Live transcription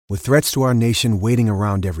With threats to our nation waiting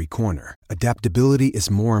around every corner, adaptability is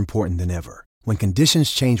more important than ever. When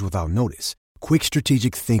conditions change without notice, quick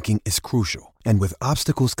strategic thinking is crucial. And with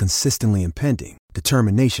obstacles consistently impending,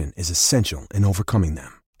 determination is essential in overcoming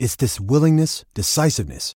them. It's this willingness,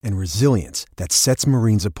 decisiveness, and resilience that sets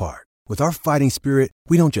Marines apart. With our fighting spirit,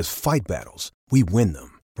 we don't just fight battles, we win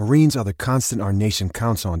them. Marines are the constant our nation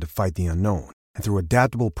counts on to fight the unknown. And through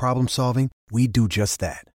adaptable problem solving, we do just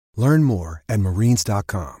that. Learn more at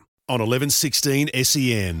marines.com. On 1116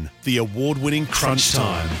 SEN, the award-winning Crunch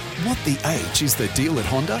Time. What the H is the deal at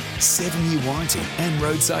Honda? 7-year warranty and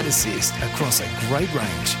roadside assist across a great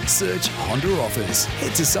range. Search Honda offers.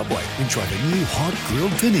 Head to Subway and try the new hot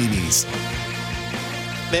grilled paninis.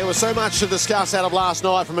 There was so much to discuss out of last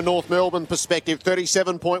night from a North Melbourne perspective.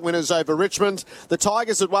 37-point winners over Richmond. The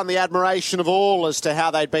Tigers had won the admiration of all as to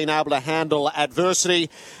how they'd been able to handle adversity.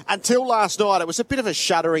 Until last night, it was a bit of a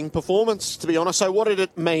shuddering performance, to be honest. So what did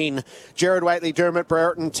it mean? Gerard Whateley, Dermot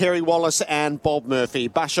Brereton, Terry Wallace and Bob Murphy.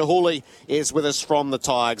 Basher Hooley is with us from the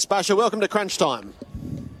Tigers. Basher, welcome to Crunch Time.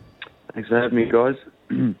 Thanks for having me, guys.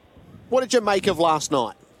 What did you make of last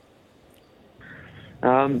night?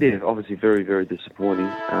 Obviously very, very disappointing.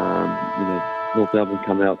 North Melbourne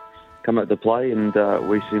come out to play, and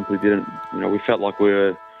we simply didn't. We felt like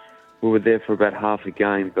we were there for about half a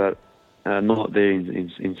game, but not there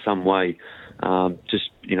in some way.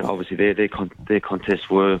 Obviously their contest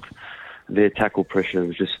work, their tackle pressure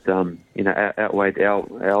was just outweighed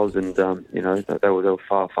ours, and they were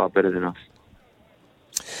far better than us.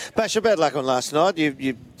 Basher, bad luck on last night.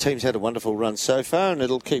 Your team's had a wonderful run so far, and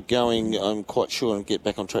it'll keep going, I'm quite sure, and get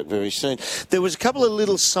back on track very soon. There was a couple of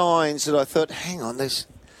little signs that I thought, hang on,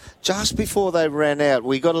 just before they ran out,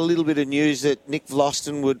 we got a little bit of news that Nick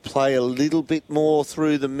Vlastuin would play a little bit more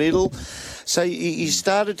through the middle. So you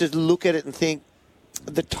started to look at it and think,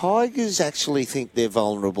 the Tigers actually think they're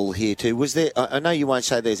vulnerable here too. Was there? I know you won't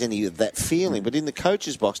say there's any of that feeling, but in the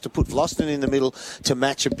coach's box, to put Vlastuin in the middle to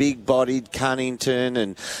match a big-bodied Cunnington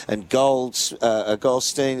and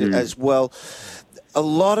Goldstein as well, a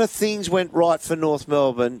lot of things went right for North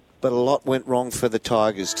Melbourne, but a lot went wrong for the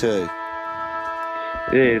Tigers too.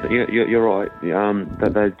 Yeah, you're right.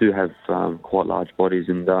 That they do have quite large bodies,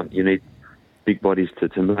 and you need big bodies to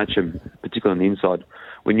match them, particularly on the inside.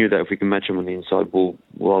 We knew that if we can match them on the inside, we'll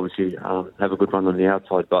obviously have a good run on the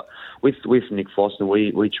outside. But with Nick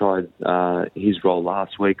Vlastuin, we tried his role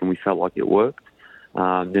last week, and we felt like it worked.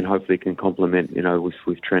 Then hopefully it can complement,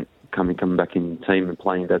 with Trent coming back in the team and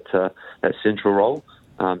playing that central role,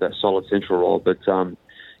 that solid central role. But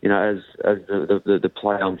as the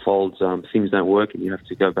play unfolds, things don't work, and you have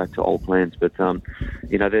to go back to old plans. But their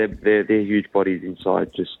huge bodies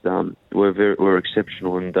inside just were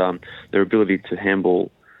exceptional, and their ability to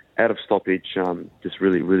handball out of stoppage just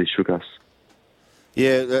really shook us.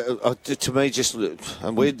 Yeah, to me,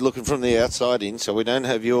 and we're looking from the outside in, so we don't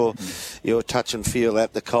have your touch and feel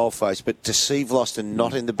at the coalface. But to see Vlastuin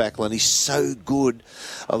not in the back line, he's so good,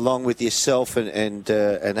 along with yourself and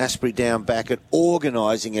Asprey down back at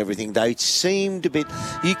organising everything. They seemed a bit.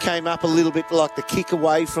 You came up a little bit like the kick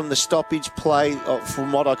away from the stoppage play,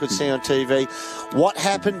 from what I could see on TV. What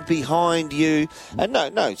happened behind you? And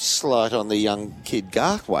no slight on the young kid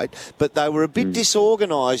Garthwaite, but they were a bit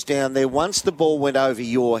disorganised down there once the ball went over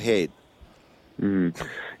your head.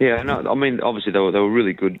 Yeah, no, I mean, obviously they were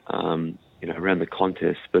really good, around the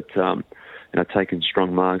contest, but taking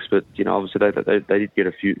strong marks. But obviously they did get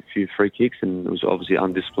a few free kicks, and it was obviously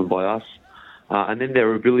undisciplined by us. And then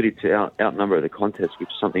their ability to outnumber the contest, which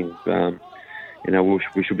is something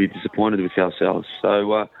we should be disappointed with ourselves.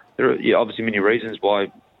 So there are obviously many reasons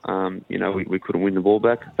why we couldn't win the ball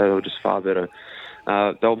back. They were just far better.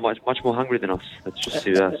 They were much more hungry than us. That's just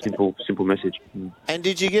a simple message. And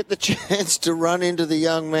did you get the chance to run into the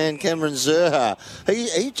young man Cameron Zurhaar?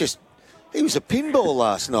 He was a pinball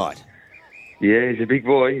last night. Yeah, he's a big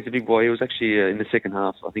boy. He was actually in the second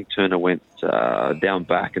half. I think Turner went down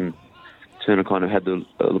back, and Turner kind of had the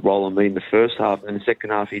role on me in the first half. And in the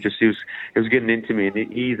second half, he was getting into me,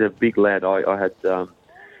 and he's a big lad. I had the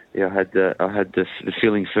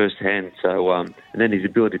feeling firsthand. So, and then his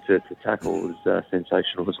ability to tackle was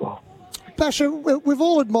sensational as well. Basher, we've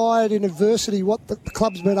all admired in adversity what the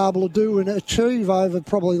club's been able to do and achieve over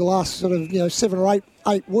probably the last 7 or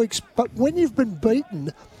 8 weeks. But when you've been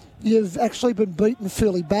beaten, you've actually been beaten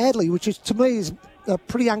fairly badly, which is, to me, is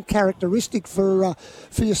pretty uncharacteristic for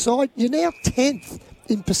your side. You're now 10th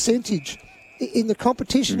in percentage in the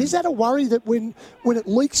competition. Is that a worry that when it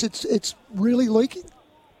leaks, it's really leaking?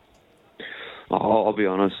 I'll be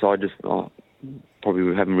honest, probably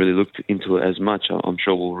we haven't really looked into it as much. I'm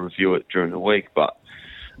sure we'll review it during the week, but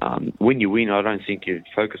when you win, I don't think you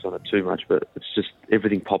focus on it too much, but it's just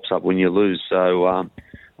everything pops up when you lose. So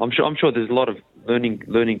I'm sure there's a lot of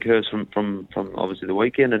learning curves from obviously the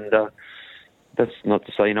weekend, and that's not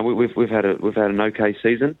to say we've had an okay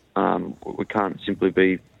season. We can't simply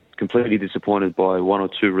be completely disappointed by one or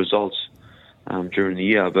two results during the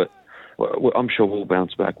year, but I'm sure we'll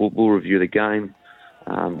bounce back. We'll review the game.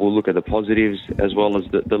 We'll look at the positives as well as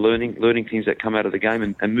the learning things that come out of the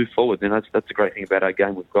game and move forward. And that's the great thing about our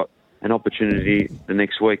game. We've got an opportunity the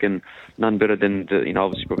next week, and none better than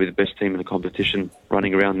obviously probably the best team in the competition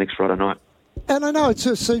running around next Friday night. And I know it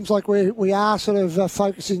sort of seems like we are sort of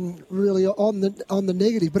focusing really on the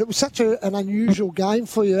negative, but it was such an unusual game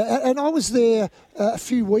for you. And I was there a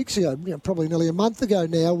few weeks ago, probably nearly a month ago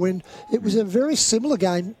now, when it was a very similar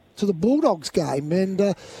game to the Bulldogs game. And,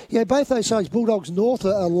 both those sides, Bulldogs North,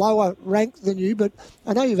 are lower ranked than you, but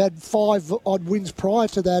I know you've had 5 odd wins prior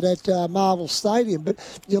to that at Marvel Stadium, but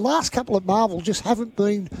your last couple at Marvel just haven't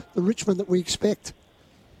been the Richmond that we expect.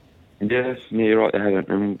 Yeah, you're right, they haven't,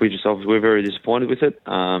 and we're very disappointed with it.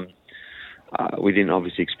 We didn't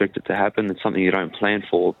obviously expect it to happen. It's something you don't plan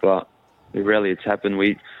for, but rarely it's happened.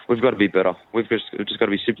 We've got to be better. We've just got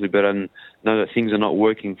to be simply better and know that things are not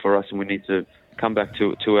working for us, and we need to come back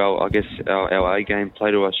to our A game, play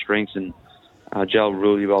to our strengths, and gel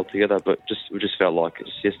really well together. But we just felt like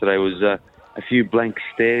yesterday was a few blank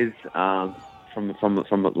stares from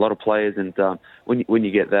a lot of players, and when you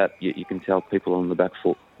get that, you can tell people on the back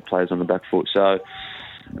foot. Players on the back foot. So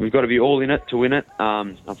we've got to be all in it to win it.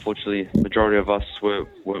 Unfortunately, the majority of us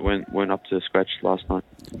weren't up to scratch last night.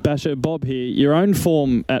 Basher, Bob here. Your own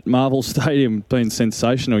form at Marvel Stadium been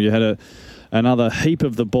sensational. You had another heap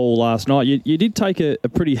of the ball last night. You did take a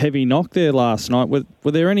pretty heavy knock there last night.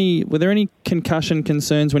 Were there any concussion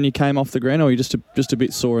concerns when you came off the ground, or were you just a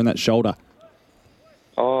bit sore in that shoulder?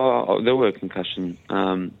 Oh, there were concussion.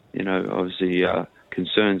 Obviously.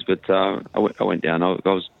 Concerns, but I went down. I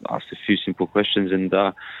was asked a few simple questions and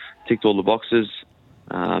ticked all the boxes.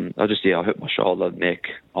 I hurt my shoulder, neck,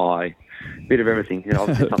 eye, bit of everything.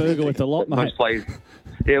 Burger with a lot, mate. Most players,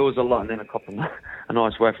 it was a lot, and then I copped a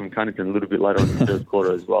nice way from Cunnington a little bit later on in the third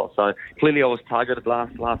quarter as well. So clearly I was targeted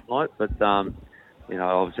last night, but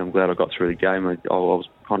obviously I'm glad I got through the game. I was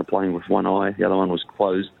kind of playing with one eye, the other one was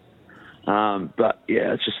closed. But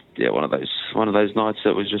yeah, it's just one of those nights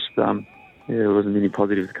that was just. There wasn't any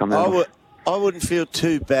positive to come out. I wouldn't feel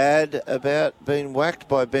too bad about being whacked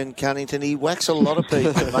by Ben Cunnington. He whacks a lot of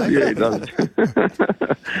people, mate. Yeah, he does.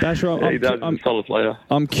 Basher, he does. Solid player.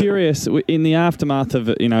 I'm curious, in the aftermath of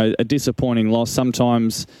a disappointing loss,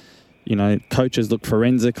 sometimes coaches look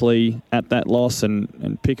forensically at that loss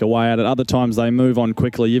and pick away at it. Other times they move on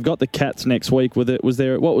quickly. You've got the Cats next week. What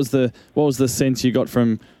was the sense you got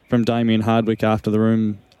from Damien Hardwick after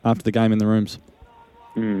the game in the rooms?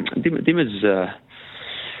 Dimmer's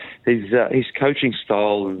his coaching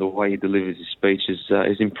style and the way he delivers his speech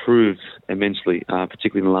has improved immensely,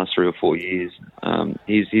 particularly in the last 3 or 4 years.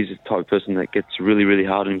 He's the type of person that gets really, really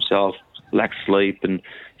hard on himself, lacks sleep, and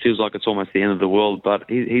feels like it's almost the end of the world. But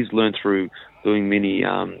he's learned through doing many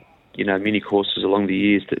courses along the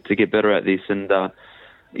years to get better at this. And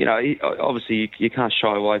obviously you can't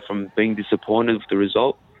shy away from being disappointed with the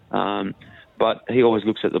result. But he always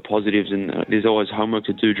looks at the positives, and there's always homework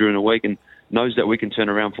to do during the week, and knows that we can turn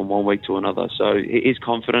around from one week to another. So he's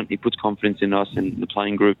confident. He puts confidence in us and the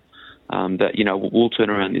playing group that we'll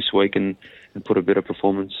turn around this week and put a better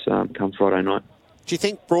performance come Friday night. Do you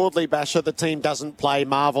think broadly, Basher, the team doesn't play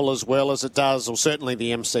Marvel as well as it does, or certainly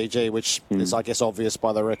the MCG, which is, I guess, obvious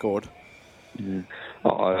by the record? Yeah.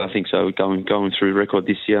 I think so. Going through record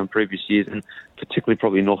this year and previous years, and particularly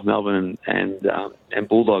probably North Melbourne and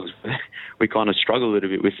Bulldogs, we kind of struggle a little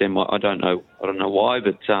bit with them. I don't know why,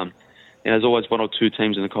 but there's always one or two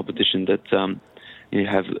teams in the competition that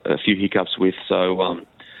have a few hiccups with. So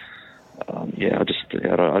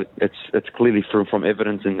it's clearly from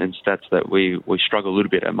evidence and stats that we struggle a little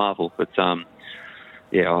bit at Marvel, but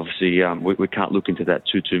obviously we can't look into that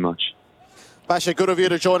too much. Basher, good of you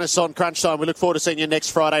to join us on Crunch Time. We look forward to seeing you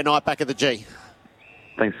next Friday night back at the G.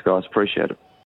 Thanks, guys. Appreciate it.